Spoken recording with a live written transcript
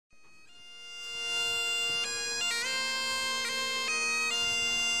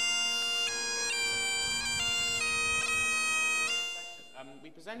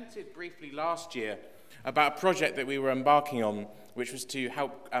presented briefly last year about a project that we were embarking on, which was to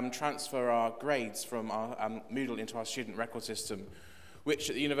help transfer our grades from our Moodle into our student record system, which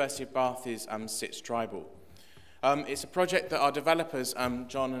at the University of Bath is SITS Tribal. It's a project that our developers,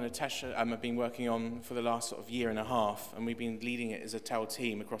 John and Atesha, have been working on for the last sort of year and a half, and we've been leading it as a TEL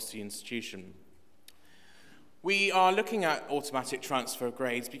team across the institution. We are looking at automatic transfer of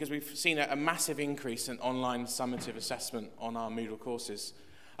grades because we've seen a massive increase in online summative assessment on our Moodle courses,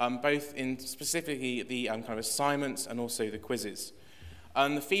 both in specifically the kind of assignments and also the quizzes.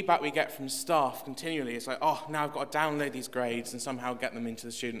 And the feedback we get from staff continually is like, oh, now I've got to download these grades and somehow get them into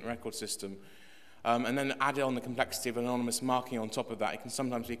the student record system. And then add on the complexity of anonymous marking on top of that. It can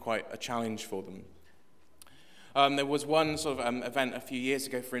sometimes be quite a challenge for them. There was one sort of event a few years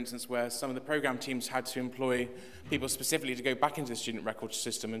ago, for instance, where some of the program teams had to employ people specifically to go back into the student record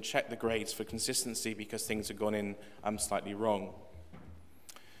system and check the grades for consistency because things had gone in slightly wrong.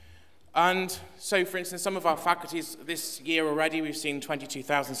 And so, for instance, some of our faculties this year already, we've seen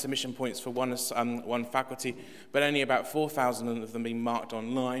 22,000 submission points for one faculty, but only about 4,000 of them being marked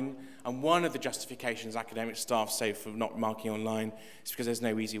online. And one of the justifications academic staff say for not marking online is because there's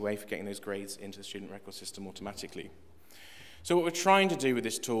no easy way for getting those grades into the student record system automatically. So what we're trying to do with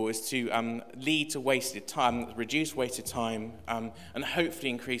this tool is to lead to wasted time, reduce wasted time, and hopefully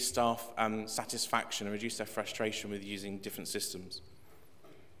increase staff satisfaction and reduce their frustration with using different systems.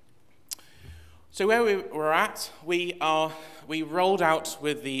 So where we're at, we rolled out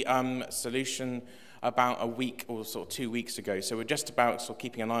with the solution about a week or sort of 2 weeks ago. So we're just about sort of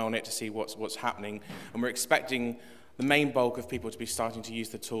keeping an eye on it to see what's happening, and we're expecting the main bulk of people to be starting to use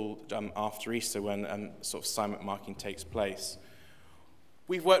the tool after Easter when sort of assignment marking takes place.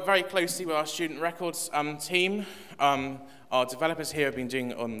 We've worked very closely with our student records team. Our developers here have been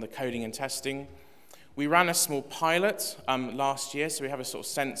doing the coding and testing. We ran a small pilot last year, so we have a sort of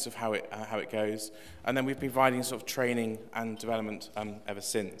sense of how it goes, and then we've been providing sort of training and development ever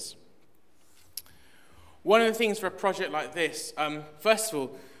since. One of the things for a project like this, first of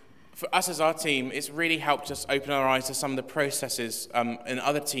all, for us as our team, it's really helped us open our eyes to some of the processes in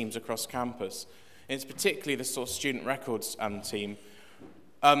other teams across campus. And it's particularly the sort of student records team.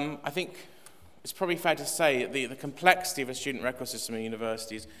 I think it's probably fair to say the complexity of a student record system in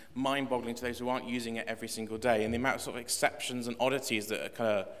university is mind-boggling to those who aren't using it every single day, and the amount of sort of exceptions and oddities that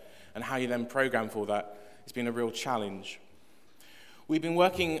occur and how you then program for that has been a real challenge. We've been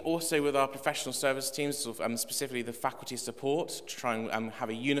working also with our professional service teams, sort of, specifically the faculty support, to try and have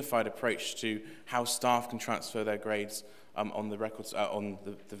a unified approach to how staff can transfer their grades on the records, on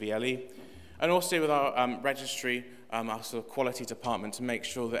the VLE. And also with our registry, our sort of quality department, to make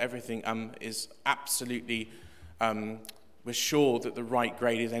sure that everything is absolutely, we're sure that the right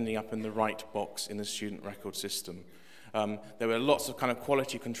grade is ending up in the right box in the student record system. There were lots of kind of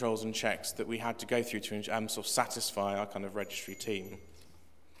quality controls and checks that we had to go through to sort of satisfy our kind of registry team.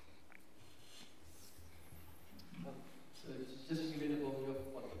 So just to give you an overview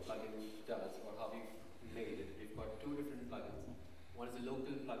of what the plugin does or how we've made it, we've got two different plugins. One is a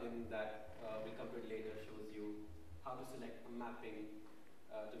local plugin that we'll come to it later, shows you how to select a mapping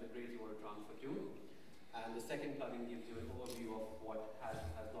to the grades you want to transfer to. And the second plugin gives you an overview of what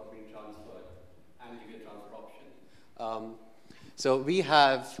has not been transferred and give you a transfer option. So we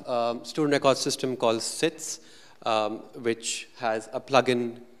have a student record system called SITS, which has a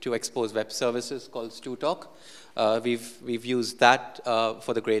plugin to expose web services called StuTalk. We've used that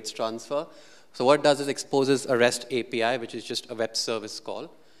for the grades transfer. So what it does is exposes a REST API, which is just a web service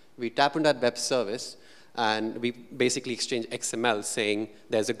call. We tap on that web service, and we basically exchange XML saying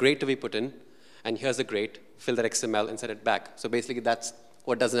there's a grade to be put in, and here's a grade, fill that XML and send it back. So basically that's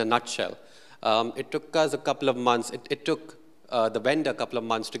what it does in a nutshell. It took us a couple of months. It took the vendor a couple of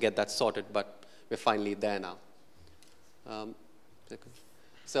months to get that sorted, but we're finally there now.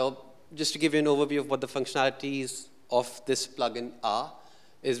 So just to give you an overview of what the functionalities of this plugin are,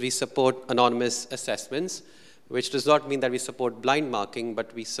 is we support anonymous assessments, which does not mean that we support blind marking,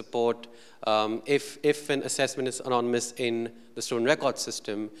 but we support, if an assessment is anonymous in the student record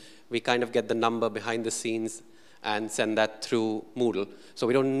system, we kind of get the number behind the scenes and send that through Moodle. So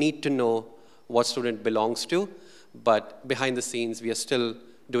we don't need to know what student belongs to, but behind the scenes, we are still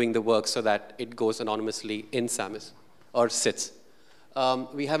doing the work so that it goes anonymously in SAMIS or SITS.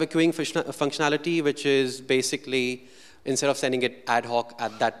 We have a queuing functionality, which is basically, instead of sending it ad hoc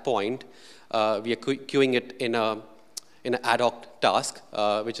at that point, we are queuing it in an ad hoc task,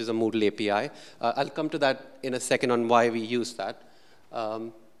 which is a Moodle API. I'll come to that in a second on why we use that.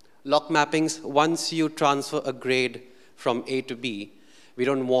 Lock mappings, once you transfer a grade from A to B, we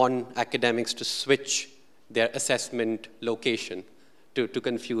don't want academics to switch their assessment location. to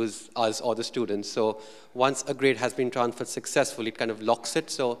confuse us or the students. So once a grade has been transferred successfully, it kind of locks it.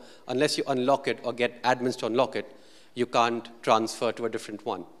 So unless you unlock it or get admins to unlock it, you can't transfer to a different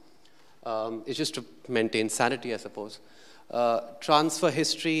one. It's just to maintain sanity, I suppose. Transfer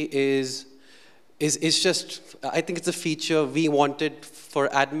history is just, I think it's a feature we wanted for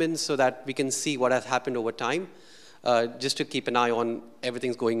admins so that we can see what has happened over time, just to keep an eye on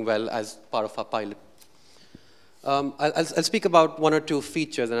everything's going well as part of our pilot. I'll speak about one or two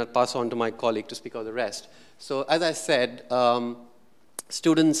features, and I'll pass on to my colleague to speak about the rest. So as I said,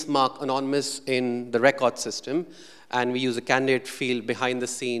 students mark anonymous in the record system, and we use a candidate field behind the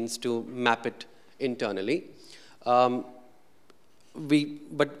scenes to map it internally. We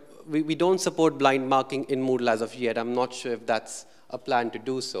don't support blind marking in Moodle as of yet. I'm not sure if that's a plan to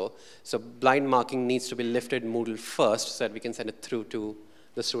do so. So blind marking needs to be lifted in Moodle first so that we can send it through to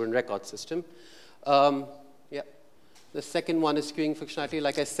the student record system. Yeah. The second one is queuing functionality.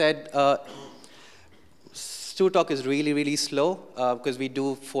 Like I said, StuTalk is really, really slow because we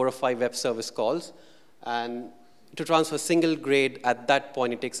do 4 or 5 web service calls. And to transfer a single grade at that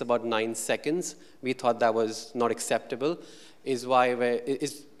point, it takes about 9 seconds. We thought that was not acceptable. Is for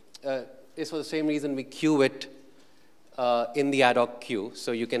the same reason we queue it in the ad hoc queue.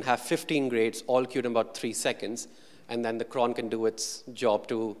 So you can have 15 grades all queued in about 3 seconds, and then the cron can do its job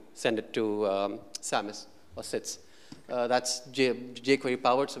to send it to SAMIS or SITS. That's jQuery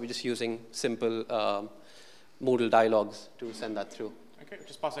powered, so we're just using simple Moodle dialogues to send that through. Okay,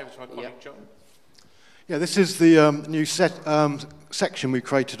 just pass over to our colleague, John. Yeah, this is the new section we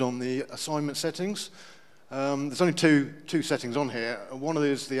created on the assignment settings. There's only two settings on here. One of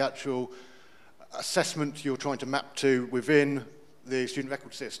these is the actual assessment you're trying to map to within the student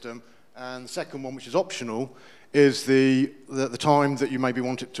record system, and the second one, which is optional, is the time that you maybe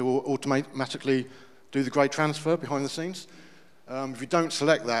want it to automatically do the grade transfer behind the scenes. If you don't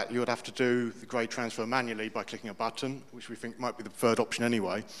select that, you would have to do the grade transfer manually by clicking a button, which we think might be the preferred option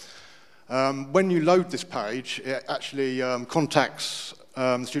anyway. When you load this page, it actually contacts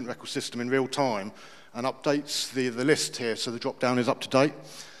the student record system in real time and updates the list here so the drop-down is up to date.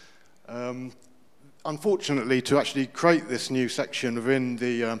 Unfortunately, to actually create this new section within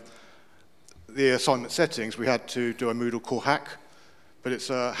the assignment settings, we had to do a Moodle core hack, but it's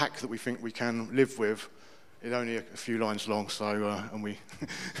a hack that we think we can live with. It's only a few lines long, so and we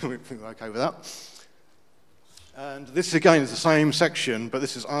think we're okay with that. And this again is the same section, but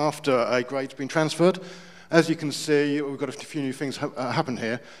this is after a grade's been transferred. As you can see, we've got a few new things happen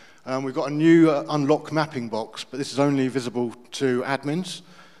here. We've got a new unlock mapping box, but this is only visible to admins.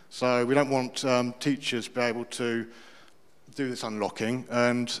 So we don't want teachers to be able to do this unlocking.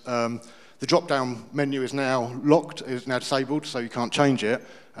 And the drop-down menu is now locked, is now disabled, so you can't change it.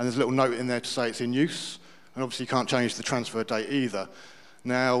 And there's a little note in there to say it's in use. And obviously you can't change the transfer date either.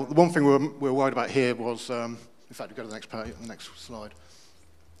 Now, the one thing we're worried about here was, in fact, we go to the next page, the next slide.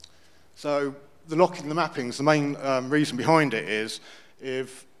 So the locking the mappings, the main reason behind it is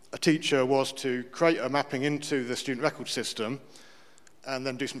if a teacher was to create a mapping into the student record system and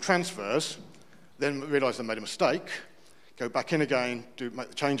then do some transfers, then realise they made a mistake, go back in again,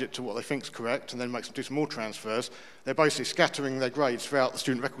 change it to what they think is correct, and then do some more transfers, they're basically scattering their grades throughout the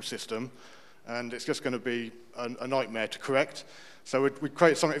student record system, and it's just going to be a nightmare to correct. So we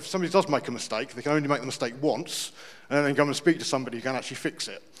create something, if somebody does make a mistake, they can only make the mistake once, and then go and speak to somebody who can actually fix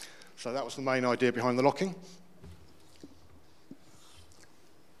it. So that was the main idea behind the locking.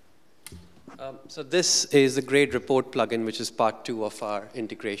 So this is the grade report plugin, which is part 2 of our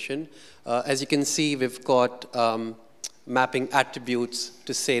integration. As you can see, we've got mapping attributes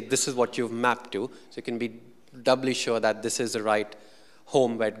to say this is what you've mapped to. So you can be doubly sure that this is the right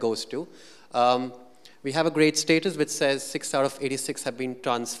home where it goes to. We have a grade status which says 6 out of 86 have been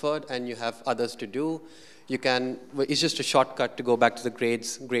transferred, and you have others to do. You can, it's just a shortcut to go back to the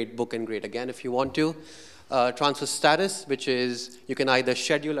grades, grade book, and grade again if you want to. Transfer status, which is you can either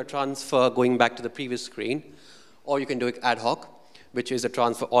schedule a transfer going back to the previous screen, or you can do it ad hoc, which is a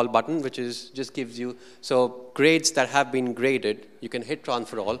transfer all button, which is just gives you, so grades that have been graded, you can hit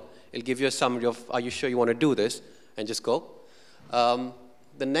transfer all. It'll give you a summary of, are you sure you want to do this, and just go.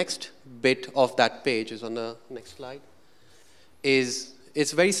 The next bit of that page is on the next slide.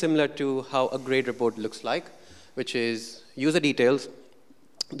 It's very similar to how a grade report looks like, which is user details,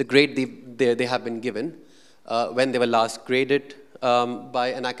 the grade they have been given, when they were last graded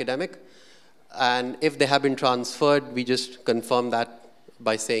by an academic. And if they have been transferred, we just confirm that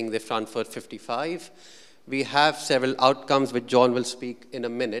by saying they've transferred 55. We have several outcomes, which John will speak in a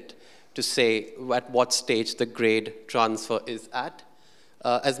minute, to say at what stage the grade transfer is at.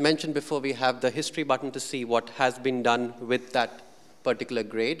 As mentioned before, we have the history button to see what has been done with that particular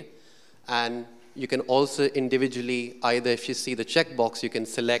grade. And you can also individually, either if you see the checkbox, you can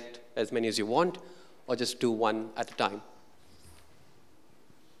select as many as you want, or just do one at a time.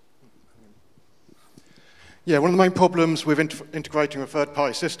 Yeah, one of the main problems with integrating a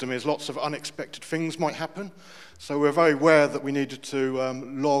third-party system is lots of unexpected things might happen. So we're very aware that we needed to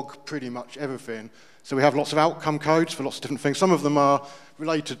log pretty much everything. So we have lots of outcome codes for lots of different things. Some of them are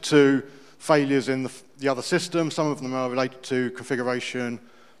related to failures in the other system. Some of them are related to configuration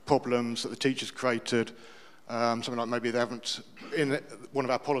problems that the teachers created. Something like maybe they haven't, in one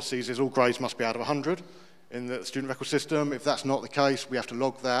of our policies is all grades must be out of 100 in the student record system. If that's not the case, we have to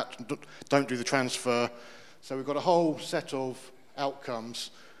log that, don't do the transfer. So we've got a whole set of outcomes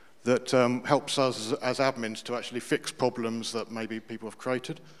that helps us as admins to actually fix problems that maybe people have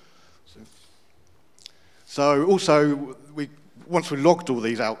created. So also, once we logged all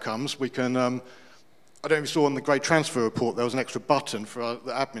these outcomes, we can, I don't know if you saw on the grade transfer report, there was an extra button for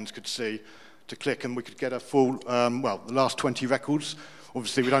the admins could see to click, and we could get a full, well, the last 20 records.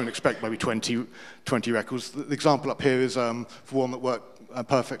 Obviously, we don't expect maybe 20 records. The example up here is for one that worked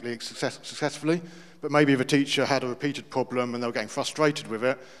perfectly successfully, but maybe if a teacher had a repeated problem and they were getting frustrated with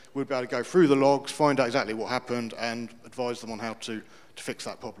it, we'd be able to go through the logs, find out exactly what happened, and advise them on how to fix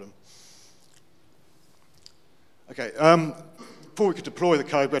that problem. Okay, before we could deploy the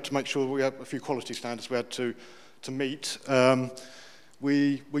code, we had to make sure we had a few quality standards we had to meet.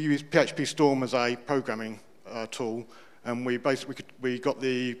 We used PHP Storm as a programming tool, and we got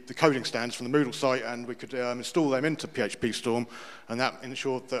the coding standards from the Moodle site, and we could install them into PHP Storm, and that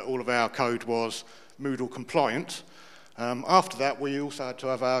ensured that all of our code was Moodle compliant. After that, we also had to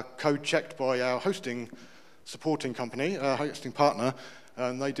have our code checked by our hosting supporting company, our hosting partner,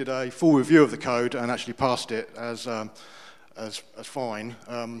 and they did a full review of the code and actually passed it as fine.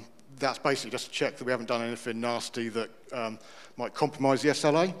 That's basically just to check that we haven't done anything nasty that might compromise the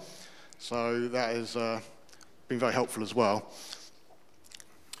SLA. So that has been very helpful as well.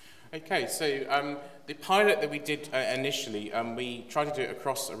 Okay, so the pilot that we did initially, we tried to do it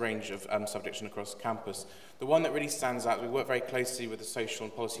across a range of subjects and across campus. The one that really stands out, we work very closely with the Social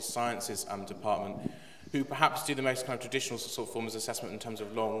and Policy Sciences department, who perhaps do the most kind of traditional sort of forms of assessment in terms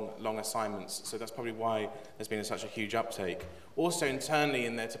of long assignments. So that's probably why there's been such a huge uptake. Also internally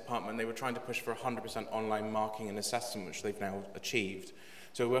in their department, they were trying to push for 100% online marking and assessment, which they've now achieved.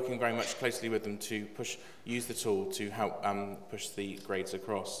 So we're working very much closely with them to use the tool to help push the grades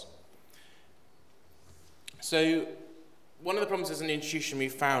across. So one of the problems as an institution we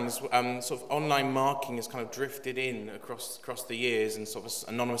found is sort of online marking has kind of drifted in across the years, and sort of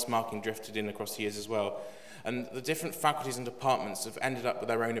anonymous marking drifted in across the years as well. And the different faculties and departments have ended up with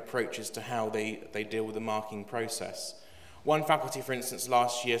their own approaches to how they deal with the marking process. One faculty, for instance,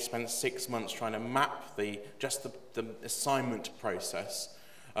 last year spent 6 months trying to map just the assignment process.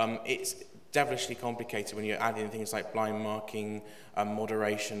 It's devilishly complicated when you're adding things like blind marking,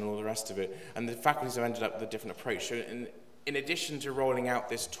 moderation, and all the rest of it. And the faculties have ended up with a different approach. So in addition to rolling out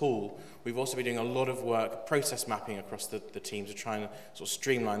this tool, we've also been doing a lot of work, process mapping across the teams to try and sort of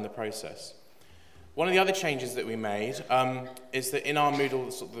streamline the process. One of the other changes that we made is that in our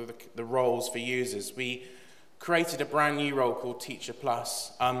Moodle, sort of the roles for users, we created a brand new role called Teacher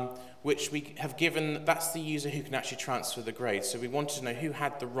Plus, which we have given, that's the user who can actually transfer the grade. So we wanted to know who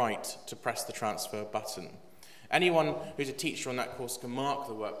had the right to press the transfer button. Anyone who's a teacher on that course can mark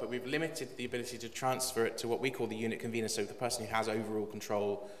the work, but we've limited the ability to transfer it to what we call the unit convener, so the person who has overall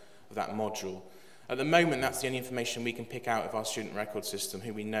control of that module. At the moment, that's the only information we can pick out of our student record system,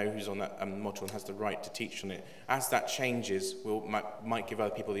 who we know who's on that module and has the right to teach on it. As that changes, might give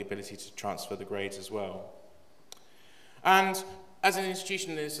other people the ability to transfer the grades as well. And as an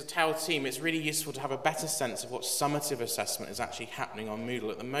institution, as a TEL team, it's really useful to have a better sense of what summative assessment is actually happening on Moodle.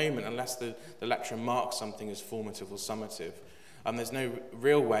 At the moment, unless the lecturer marks something as formative or summative, there's no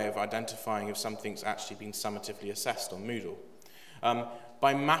real way of identifying if something's actually been summatively assessed on Moodle.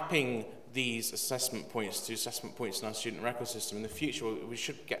 By mapping these assessment points to assessment points in our student record system, in the future we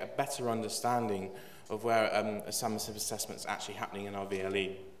should get a better understanding of where a summative assessment is actually happening in our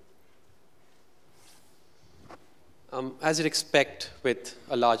VLE. As you'd expect with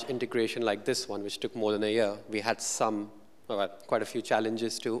a large integration like this one, which took more than a year, we had quite a few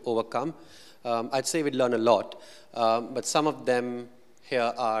challenges to overcome. I'd say we'd learn a lot, but some of them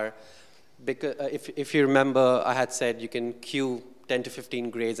here are, because if you remember, I had said you can queue 10 to 15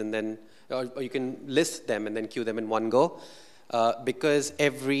 grades and then, or you can list them and then queue them in one go. Because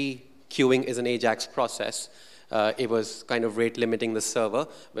every queuing is an AJAX process, it was kind of rate limiting the server,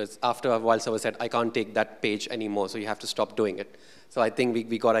 but after a while server said, I can't take that page anymore, so you have to stop doing it. So I think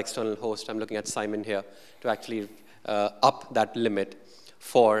we got external host, I'm looking at Simon here, to actually up that limit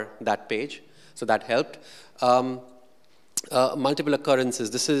for that page. So that helped. Multiple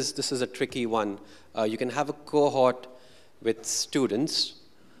occurrences, this is a tricky one. You can have a cohort with students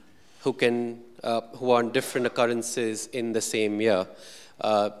who are on different occurrences in the same year.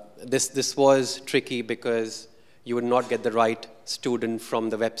 This was tricky because you would not get the right student from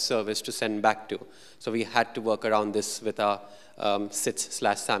the web service to send back to. So we had to work around this with our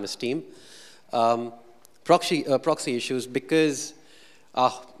SITS/SAMIS team. Proxy issues, because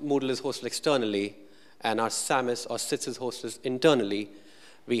our Moodle is hosted externally and our SAMIS or SITS is hosted internally,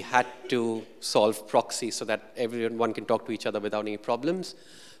 we had to solve proxy so that everyone can talk to each other without any problems.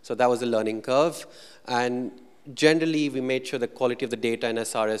 So that was a learning curve. And generally, we made sure the quality of the data in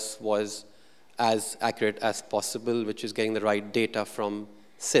SRS was as accurate as possible, which is getting the right data from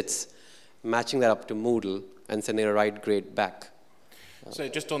SITS, matching that up to Moodle, and sending a right grade back. So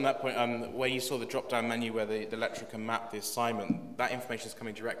just on that point, where you saw the drop-down menu where the lecturer can map the assignment, that information is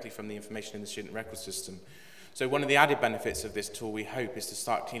coming directly from the information in the student record system. So one of the added benefits of this tool, we hope, is to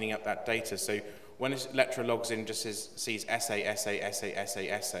start cleaning up that data. So when a lecturer logs in, just sees essay, essay, essay, essay,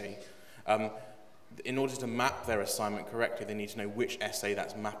 essay, in order to map their assignment correctly, they need to know which essay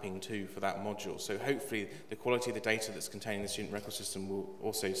that's mapping to for that module. So hopefully the quality of the data that's contained in the student record system will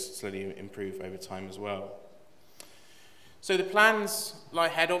also slowly improve over time as well. So the plans lie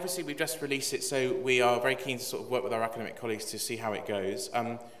ahead. Obviously, we've just released it, so we are very keen to sort of work with our academic colleagues to see how it goes.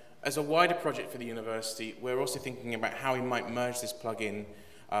 As a wider project for the university, we're also thinking about how we might merge this plugin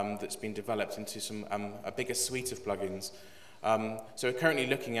that's been developed into a bigger suite of plugins. So we're currently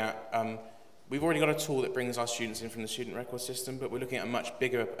looking at, we've already got a tool that brings our students in from the student record system, but we're looking at a much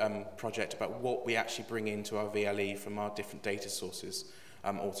bigger project about what we actually bring into our VLE from our different data sources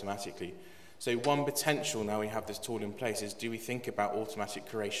automatically. So one potential, now we have this tool in place, is do we think about automatic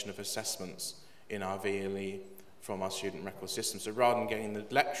creation of assessments in our VLE from our student record system? So rather than getting the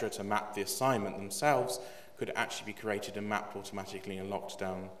lecturer to map the assignment themselves, could it actually be created and mapped automatically and locked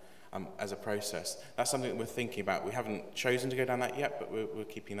down as a process? That's something that we're thinking about. We haven't chosen to go down that yet, but we're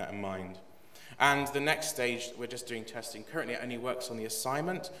keeping that in mind. And the next stage, we're just doing testing. Currently, it only works on the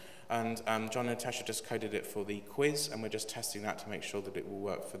assignment, and John and Natasha just coded it for the quiz, and we're just testing that to make sure that it will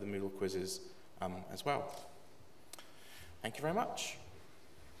work for the Moodle quizzes as well. Thank you very much.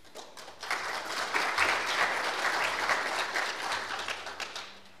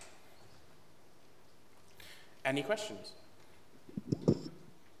 Any questions?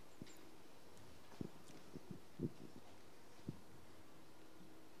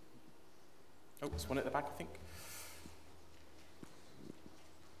 Oh, there's one at the back, I think.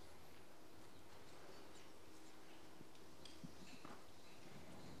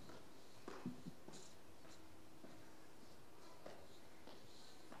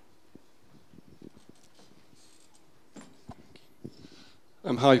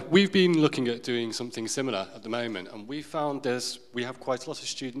 Hi, we've been looking at doing something similar at the moment, and we found we have quite a lot of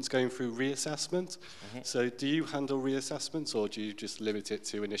students going through reassessment. So do you handle reassessments, or do you just limit it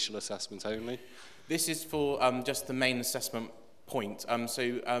to initial assessment only? This is for just the main assessment point.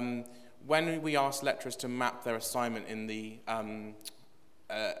 When we ask lecturers to map their assignment in the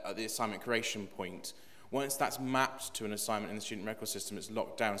assignment creation point, once that's mapped to an assignment in the student record system, it's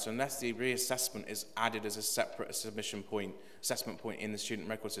locked down. So unless the reassessment is added as a separate assessment point in the student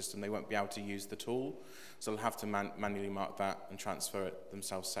record system, they won't be able to use the tool. So they'll have to manually mark that and transfer it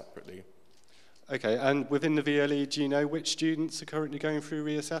themselves separately. Okay, and within the VLE, do you know which students are currently going through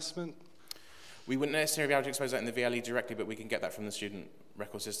reassessment? We wouldn't necessarily be able to expose that in the VLE directly, but we can get that from the student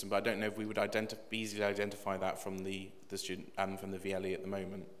record system. But I don't know if we would easily identify that from the VLE at the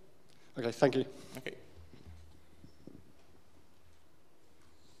moment. Okay, thank you. Okay.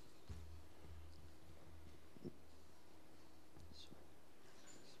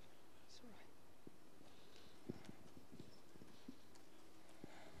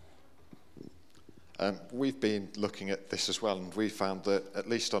 We've been looking at this as well, and we found that, at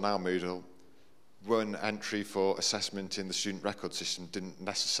least on our Moodle, one entry for assessment in the student record system didn't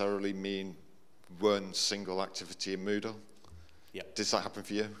necessarily mean one single activity in Moodle. Yep. Does that happen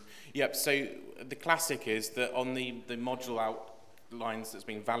for you? Yep, so the classic is that on the module outlines that's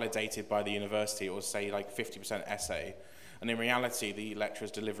been validated by the university, it will say like 50% essay, and in reality the lecturer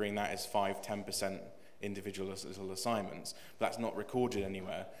is delivering that as 5–10% individual little assignments, but that's not recorded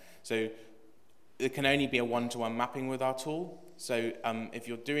anywhere. So it can only be a one-to-one mapping with our tool. So if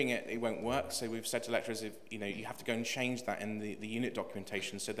you're doing it, it won't work. So we've said to lecturers, you have to go and change that in the unit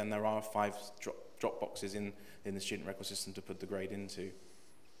documentation. So then there are 5 drop boxes in the student record system to put the grade into.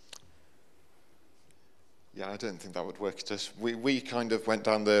 Yeah, I don't think that would work at us. We kind of went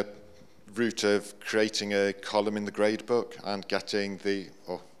down the route of creating a column in the gradebook and getting the,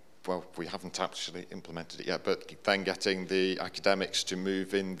 well, we haven't actually implemented it yet, but then getting the academics to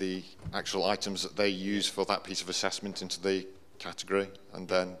move in the actual items that they use for that piece of assessment into the category, and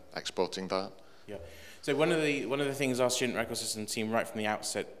then exporting that. Yeah. So one of the things our student record system team right from the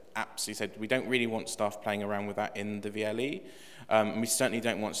outset absolutely said, we don't really want staff playing around with that in the VLE. We certainly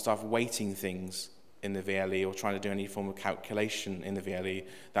don't want staff weighting things in the VLE or trying to do any form of calculation in the VLE.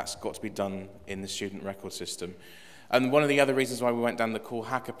 That's got to be done in the student record system. And one of the other reasons why we went down the core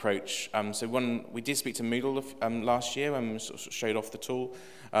hack approach, we did speak to Moodle last year when we sort of showed off the tool.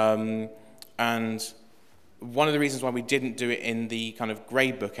 And one of the reasons why we didn't do it in the kind of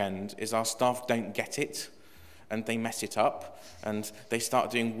gradebook end is our staff don't get it and they mess it up and they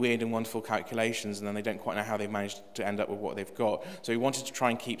start doing weird and wonderful calculations and then they don't quite know how they've managed to end up with what they've got. So we wanted to try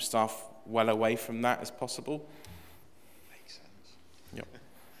and keep staff well away from that as possible. Makes sense. Yep.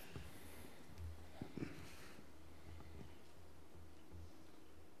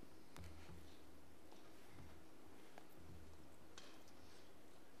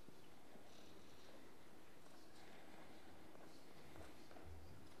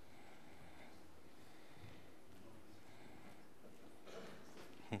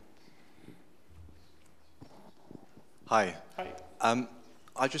 Hi. Hi.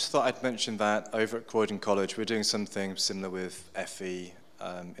 I just thought I'd mention that over at Croydon College, we're doing something similar with FE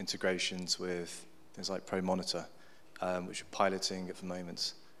integrations with things like ProMonitor, which we're piloting at the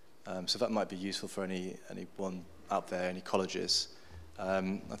moment. So that might be useful for anyone out there, any colleges. I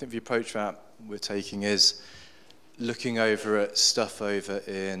think the approach that we're taking is looking over at stuff over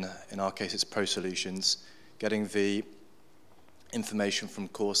in our case, it's Pro Solutions, getting the information from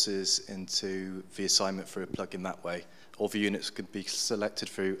courses into the assignment through a plugin that way. All the units could be selected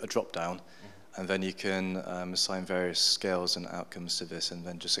through a drop-down, and then you can assign various scales and outcomes to this, and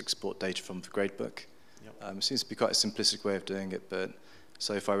then just export data from the gradebook. Yep. It seems to be quite a simplistic way of doing it, but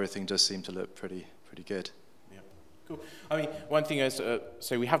so far everything does seem to look pretty good. Cool. I mean, one thing is,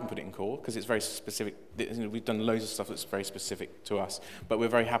 so we haven't put it in core because it's very specific. We've done loads of stuff that's very specific to us, but we're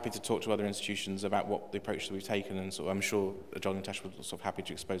very happy to talk to other institutions about what the approach that we've taken, and sort of, I'm sure John and Tash were sort of happy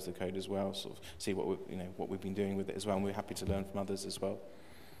to expose the code as well, sort of see what what we've been doing with it as well, and we're happy to learn from others as well.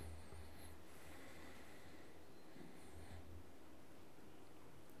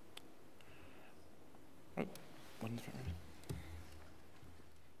 Oh, one different room.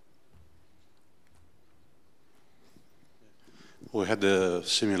 We had a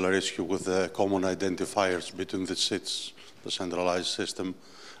similar issue with the common identifiers between the SITs, the centralized system,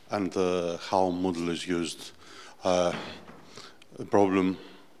 and how Moodle is used. The problem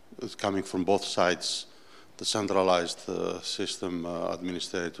is coming from both sides. The centralized system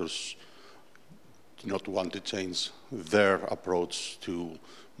administrators do not want to change their approach to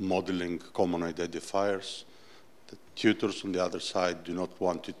modeling common identifiers. The tutors on the other side do not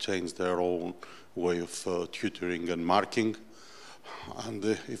want to change their own way of tutoring and marking. And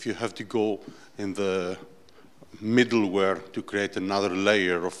if you have to go in the middleware to create another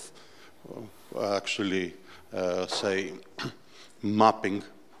layer of actually, say, mapping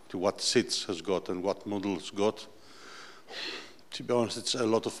to what SITS has got and what Moodle's got, to be honest, it's a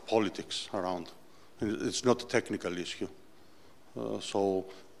lot of politics around. It's not a technical issue. So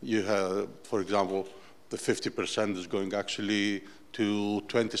you have, for example, the 50% is going actually to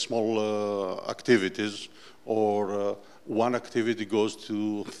 20 small activities, or one activity goes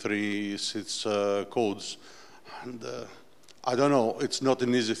to 3 SITS codes. And I don't know, it's not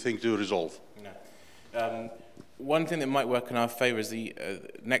an easy thing to resolve. No. One thing that might work in our favor is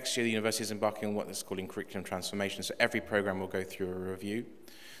next year the university is embarking on what is called curriculum transformation. So every program will go through a review.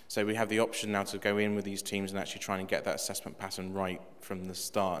 So we have the option now to go in with these teams and actually try and get that assessment pattern right from the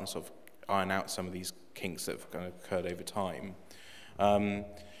start and sort of iron out some of these kinks that have kind of occurred over time.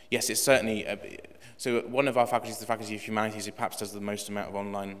 Yes, it's certainly, so one of our faculties, the Faculty of Humanities, who perhaps does the most amount of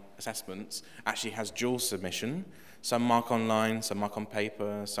online assessments, actually has dual submission. Some mark online, some mark on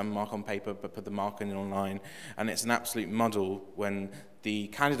paper, some mark on paper but put the mark in online. And it's an absolute muddle when the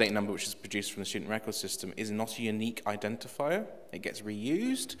candidate number, which is produced from the student record system, is not a unique identifier. It gets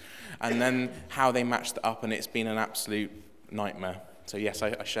reused. And then how they match that up, and it's been an absolute nightmare. So yes,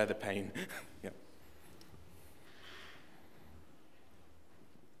 I share the pain. Yep.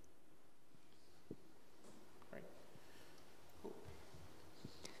 Great. Cool.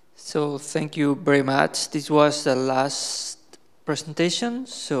 So thank you very much. This was the last presentation,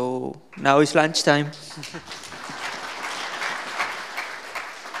 so now it's lunchtime.